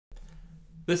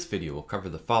This video will cover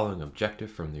the following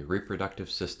objective from the reproductive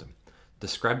system.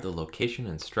 Describe the location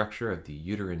and structure of the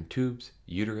uterine tubes,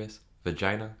 uterus,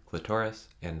 vagina, clitoris,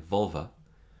 and vulva.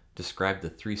 Describe the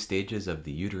three stages of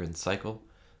the uterine cycle,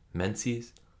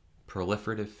 menses,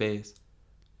 proliferative phase,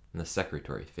 and the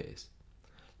secretory phase.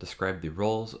 Describe the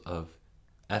roles of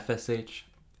FSH,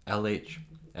 LH,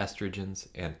 estrogens,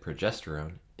 and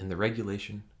progesterone in the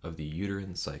regulation of the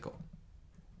uterine cycle.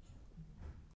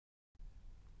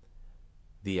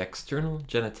 The external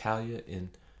genitalia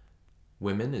in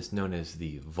women is known as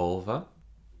the vulva.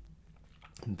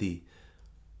 The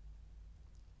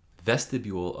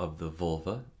vestibule of the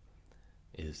vulva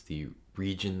is the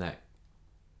region that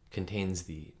contains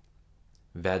the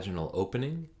vaginal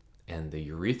opening and the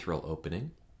urethral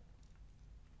opening.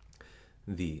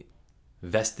 The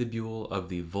vestibule of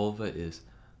the vulva is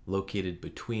located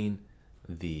between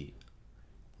the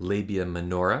labia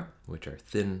minora, which are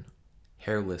thin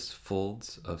hairless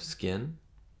folds of skin,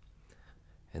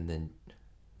 and then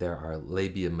there are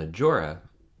labia majora,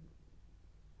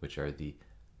 which are the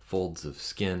folds of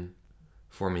skin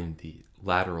forming the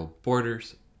lateral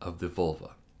borders of the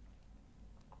vulva.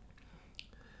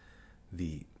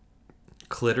 The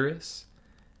clitoris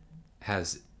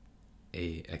has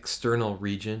an external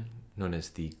region known as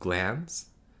the glans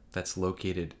that's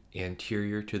located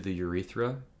anterior to the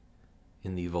urethra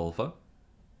in the vulva.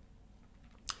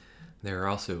 There are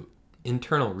also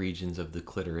internal regions of the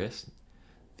clitoris.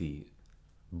 The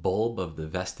bulb of the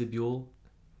vestibule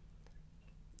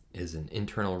is an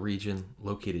internal region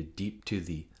located deep to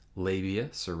the labia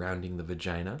surrounding the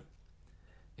vagina,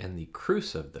 and the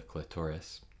crus of the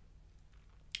clitoris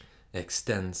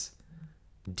extends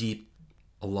deep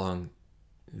along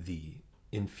the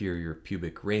inferior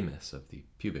pubic ramus of the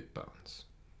pubic bones.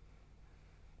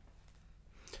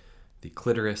 The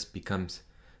clitoris becomes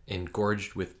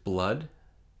engorged with blood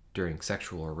during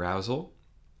sexual arousal.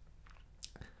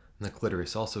 And the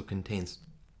clitoris also contains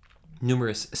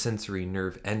numerous sensory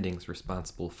nerve endings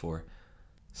responsible for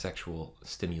sexual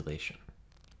stimulation.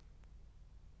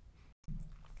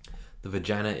 The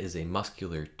vagina is a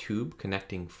muscular tube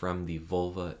connecting from the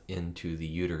vulva into the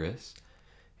uterus,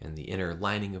 and the inner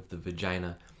lining of the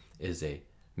vagina is a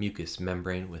mucous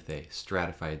membrane with a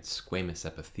stratified squamous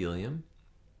epithelium.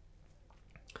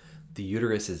 The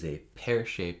uterus is a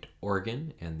pear-shaped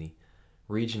organ, and the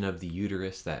region of the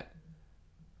uterus that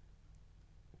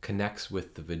connects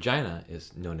with the vagina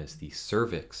is known as the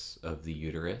cervix of the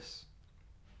uterus.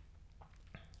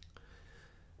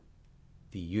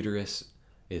 The uterus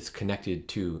is connected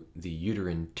to the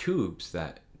uterine tubes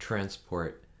that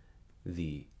transport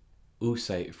the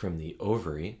oocyte from the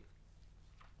ovary,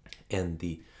 and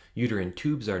the uterine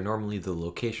tubes are normally the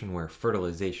location where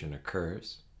fertilization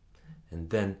occurs. And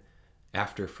then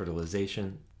after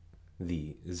fertilization,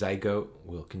 the zygote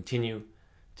will continue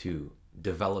to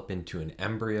develop into an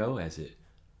embryo as it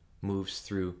moves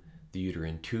through the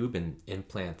uterine tube and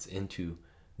implants into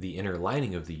the inner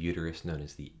lining of the uterus known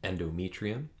as the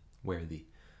endometrium, where the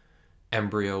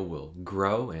embryo will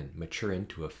grow and mature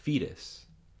into a fetus.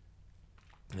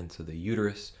 And so the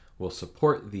uterus will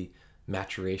support the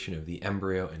maturation of the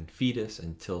embryo and fetus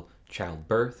until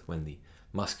childbirth, when the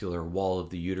muscular wall of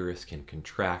the uterus can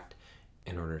contract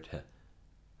in order to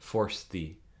force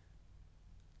the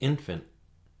infant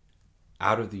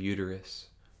out of the uterus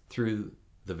through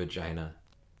the vagina.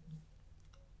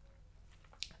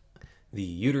 The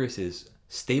uterus is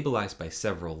stabilized by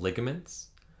several ligaments.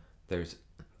 There's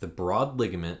the broad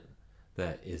ligament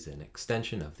that is an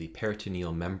extension of the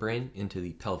peritoneal membrane into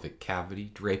the pelvic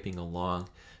cavity, draping along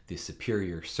the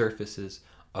superior surfaces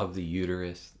of the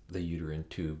uterus, the uterine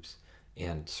tubes,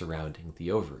 and surrounding the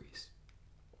ovaries.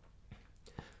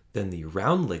 Then the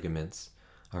round ligaments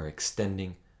are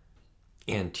extending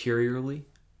anteriorly.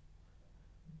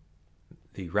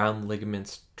 The round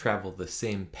ligaments travel the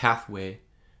same pathway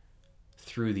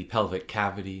through the pelvic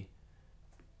cavity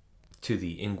to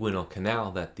the inguinal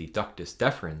canal that the ductus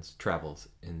deferens travels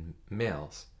in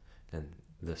males. And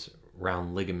this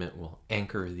round ligament will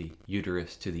anchor the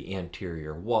uterus to the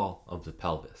anterior wall of the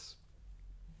pelvis.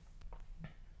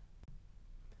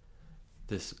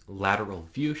 This lateral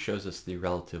view shows us the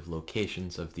relative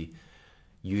locations of the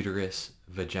uterus,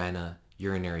 vagina,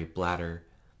 urinary bladder,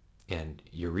 and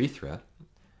urethra.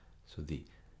 So the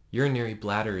urinary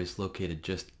bladder is located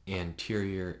just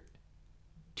anterior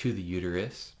to the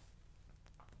uterus,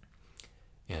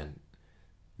 and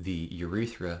the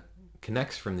urethra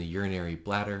connects from the urinary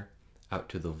bladder out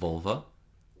to the vulva.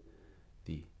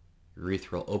 The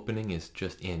urethral opening is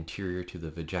just anterior to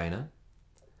the vagina.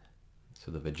 So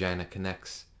the vagina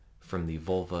connects from the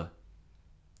vulva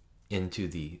into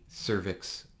the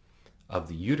cervix of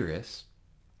the uterus.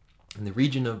 And the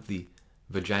region of the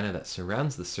vagina that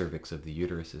surrounds the cervix of the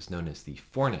uterus is known as the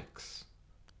fornix.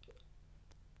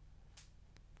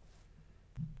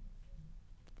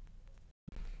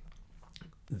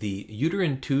 The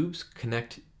uterine tubes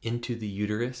connect into the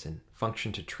uterus and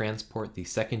function to transport the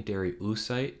secondary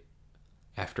oocyte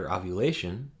after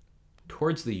ovulation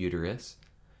towards the uterus.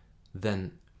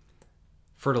 Then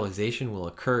fertilization will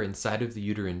occur inside of the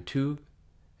uterine tube,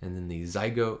 and then the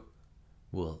zygote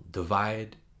will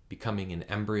divide, becoming an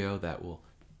embryo that will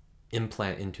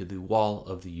implant into the wall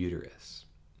of the uterus.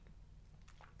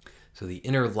 So the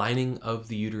inner lining of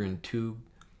the uterine tube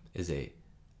is a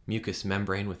mucous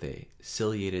membrane with a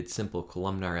ciliated simple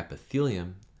columnar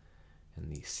epithelium,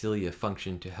 and the cilia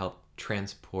function to help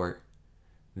transport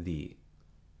the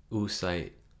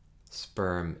oocyte,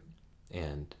 sperm,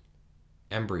 and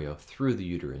embryo through the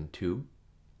uterine tube.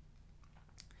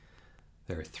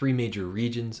 There are three major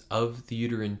regions of the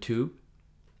uterine tube.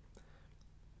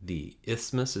 The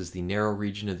isthmus is the narrow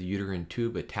region of the uterine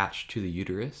tube attached to the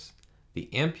uterus. The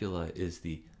ampulla is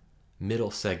the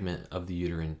middle segment of the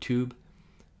uterine tube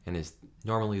and is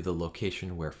normally the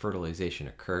location where fertilization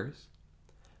occurs.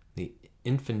 The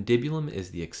infundibulum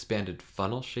is the expanded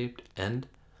funnel-shaped end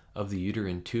of the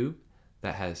uterine tube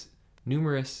that has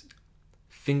numerous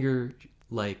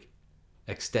finger-like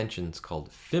extensions called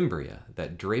fimbria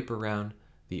that drape around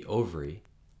the ovary.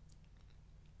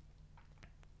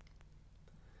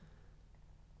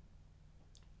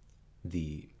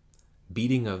 The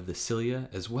beating of the cilia,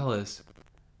 as well as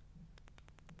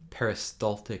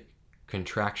peristaltic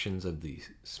contractions of the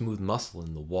smooth muscle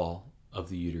in the wall of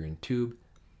the uterine tube,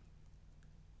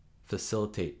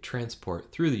 facilitate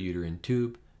transport through the uterine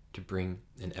tube to bring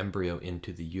an embryo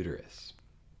into the uterus.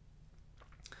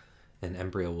 An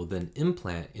embryo will then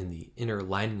implant in the inner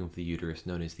lining of the uterus,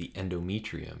 known as the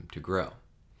endometrium, to grow.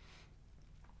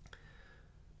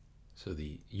 So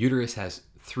the uterus has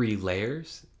three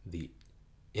layers. The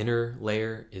inner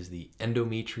layer is the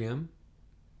endometrium,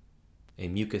 a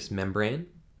mucous membrane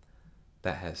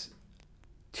that has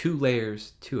two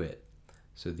layers to it.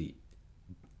 So the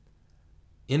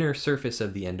inner surface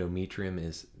of the endometrium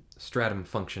is stratum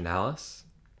functionalis,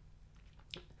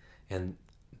 and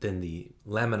then the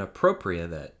lamina propria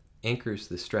that anchors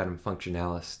the stratum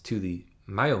functionalis to the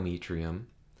myometrium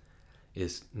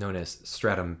is known as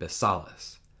stratum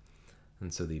basalis.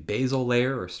 And so the basal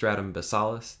layer, or stratum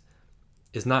basalis,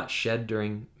 is not shed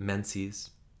during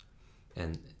menses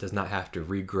and does not have to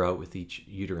regrow with each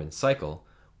uterine cycle,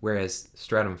 whereas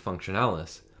stratum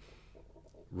functionalis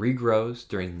regrows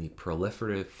during the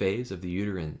proliferative phase of the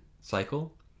uterine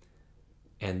cycle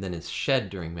and then is shed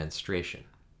during menstruation.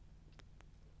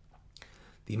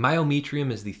 The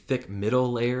myometrium is the thick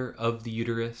middle layer of the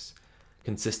uterus,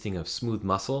 consisting of smooth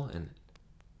muscle, and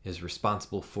is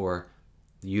responsible for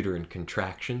the uterine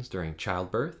contractions during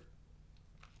childbirth.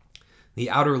 The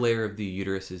outer layer of the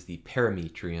uterus is the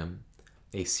perimetrium,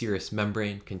 a serous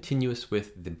membrane continuous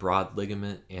with the broad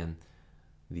ligament and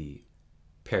the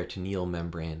peritoneal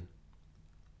membrane.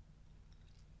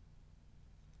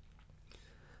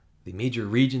 The major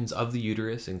regions of the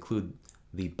uterus include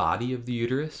the body of the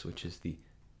uterus, which is the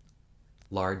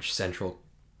large central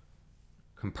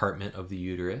compartment of the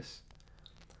uterus,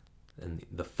 and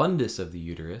the fundus of the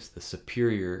uterus, the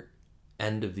superior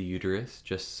end of the uterus,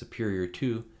 just superior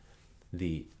to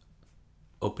the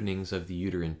openings of the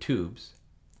uterine tubes.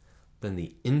 Then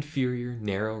the inferior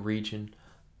narrow region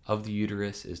of the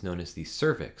uterus is known as the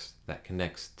cervix that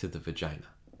connects to the vagina.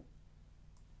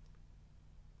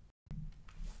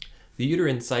 The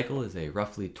uterine cycle is a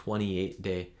roughly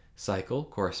 28-day cycle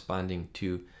corresponding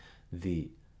to the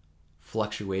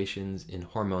fluctuations in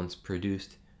hormones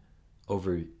produced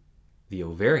over the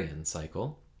ovarian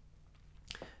cycle.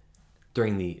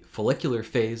 During the follicular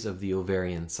phase of the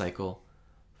ovarian cycle,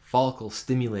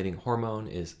 follicle-stimulating hormone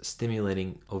is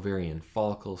stimulating ovarian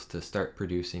follicles to start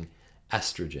producing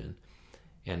estrogen.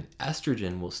 And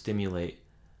estrogen will stimulate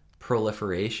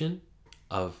proliferation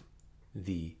of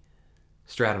the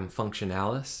stratum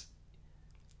functionalis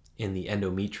in the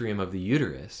endometrium of the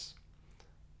uterus.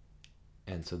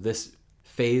 And so this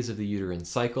phase of the uterine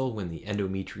cycle, when the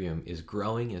endometrium is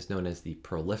growing, is known as the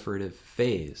proliferative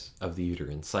phase of the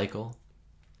uterine cycle,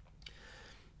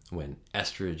 when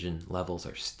estrogen levels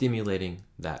are stimulating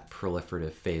that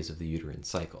proliferative phase of the uterine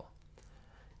cycle.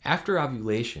 After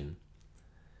ovulation,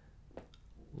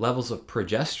 levels of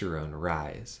progesterone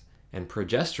rise, and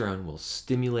progesterone will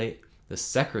stimulate the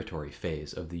secretory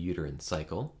phase of the uterine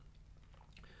cycle.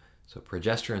 So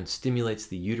progesterone stimulates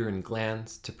the uterine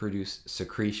glands to produce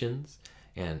secretions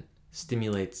and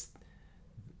stimulates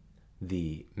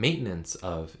the maintenance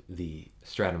of the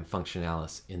stratum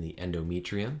functionalis in the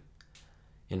endometrium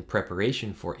in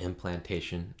preparation for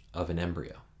implantation of an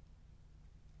embryo.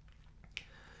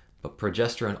 But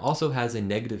progesterone also has a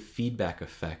negative feedback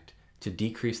effect to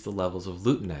decrease the levels of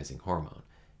luteinizing hormone.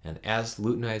 And as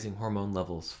luteinizing hormone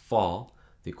levels fall,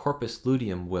 the corpus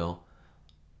luteum will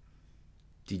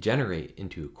degenerate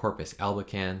into corpus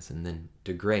albicans and then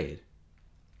degrade,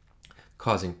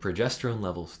 causing progesterone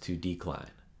levels to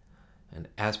decline. And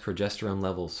as progesterone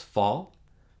levels fall,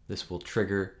 this will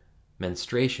trigger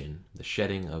menstruation, the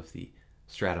shedding of the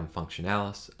stratum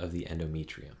functionalis of the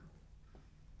endometrium.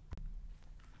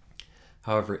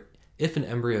 However, if an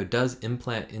embryo does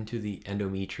implant into the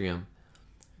endometrium,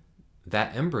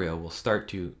 that embryo will start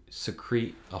to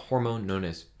secrete a hormone known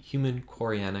as human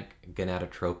chorionic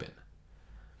gonadotropin.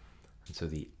 And so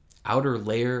the outer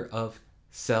layer of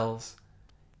cells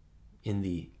in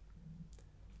the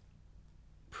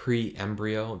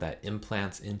pre-embryo that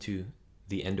implants into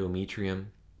the endometrium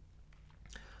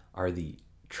are the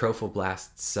trophoblast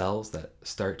cells that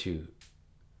start to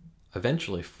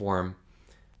eventually form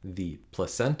the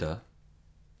placenta.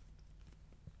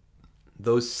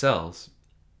 Those cells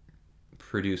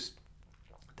produce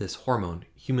this hormone,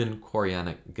 human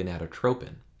chorionic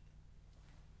gonadotropin.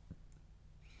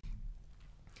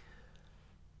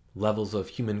 Levels of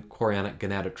human chorionic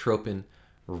gonadotropin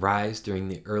rise during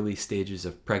the early stages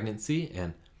of pregnancy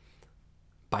and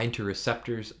bind to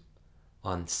receptors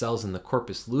on cells in the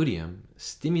corpus luteum,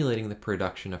 stimulating the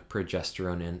production of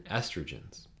progesterone and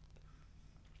estrogens.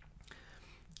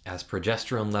 As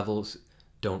progesterone levels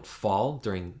don't fall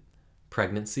during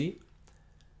pregnancy,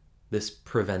 this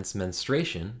prevents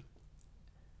menstruation,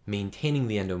 maintaining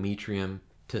the endometrium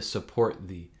to support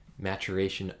the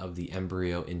maturation of the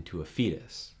embryo into a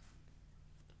fetus.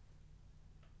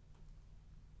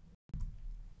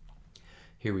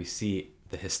 Here we see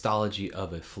the histology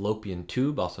of a fallopian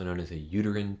tube, also known as a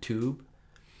uterine tube,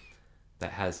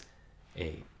 that has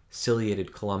a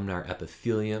ciliated columnar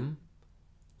epithelium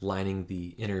lining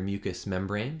the inner mucous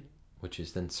membrane, which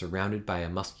is then surrounded by a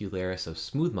muscularis of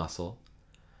smooth muscle.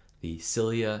 The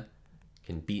cilia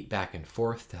can beat back and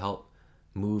forth to help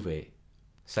move a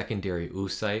secondary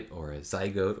oocyte or a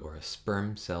zygote or a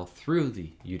sperm cell through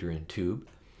the uterine tube,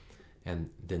 and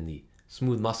then the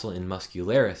smooth muscle in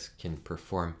muscularis can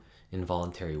perform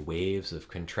involuntary waves of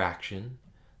contraction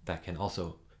that can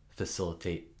also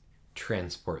facilitate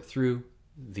transport through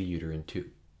the uterine tube.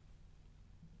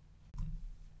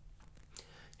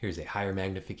 Here's a higher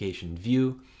magnification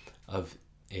view of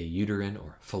a uterine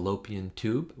or fallopian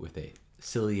tube with a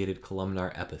ciliated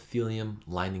columnar epithelium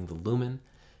lining the lumen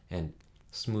and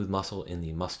smooth muscle in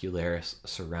the muscularis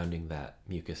surrounding that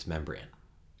mucous membrane.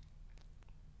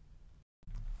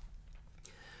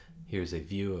 Here's a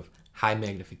view of high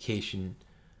magnification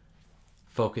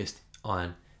focused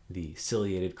on the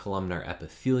ciliated columnar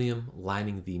epithelium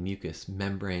lining the mucous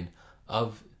membrane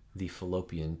of the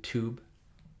fallopian tube.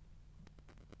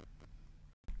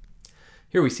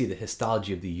 Here we see the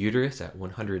histology of the uterus at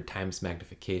 100 times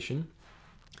magnification.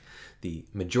 The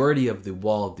majority of the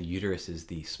wall of the uterus is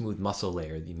the smooth muscle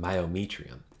layer, the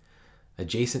myometrium.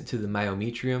 Adjacent to the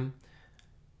myometrium,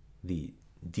 the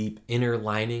deep inner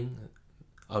lining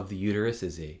of the uterus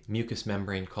is a mucous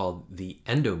membrane called the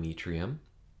endometrium.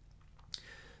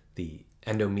 The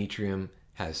endometrium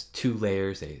has two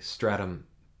layers, a stratum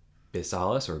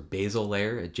basalis or basal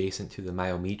layer adjacent to the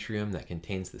myometrium that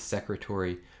contains the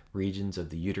secretory regions of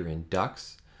the uterine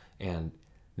ducts and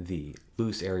the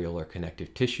loose areolar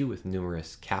connective tissue with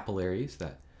numerous capillaries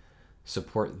that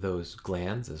support those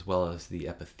glands, as well as the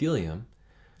epithelium.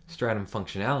 Stratum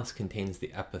functionalis contains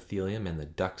the epithelium and the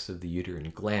ducts of the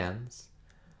uterine glands.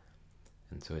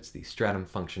 And so it's the stratum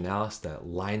functionalis that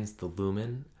lines the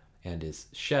lumen and is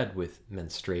shed with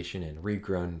menstruation and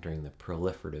regrown during the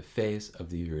proliferative phase of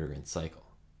the uterine cycle.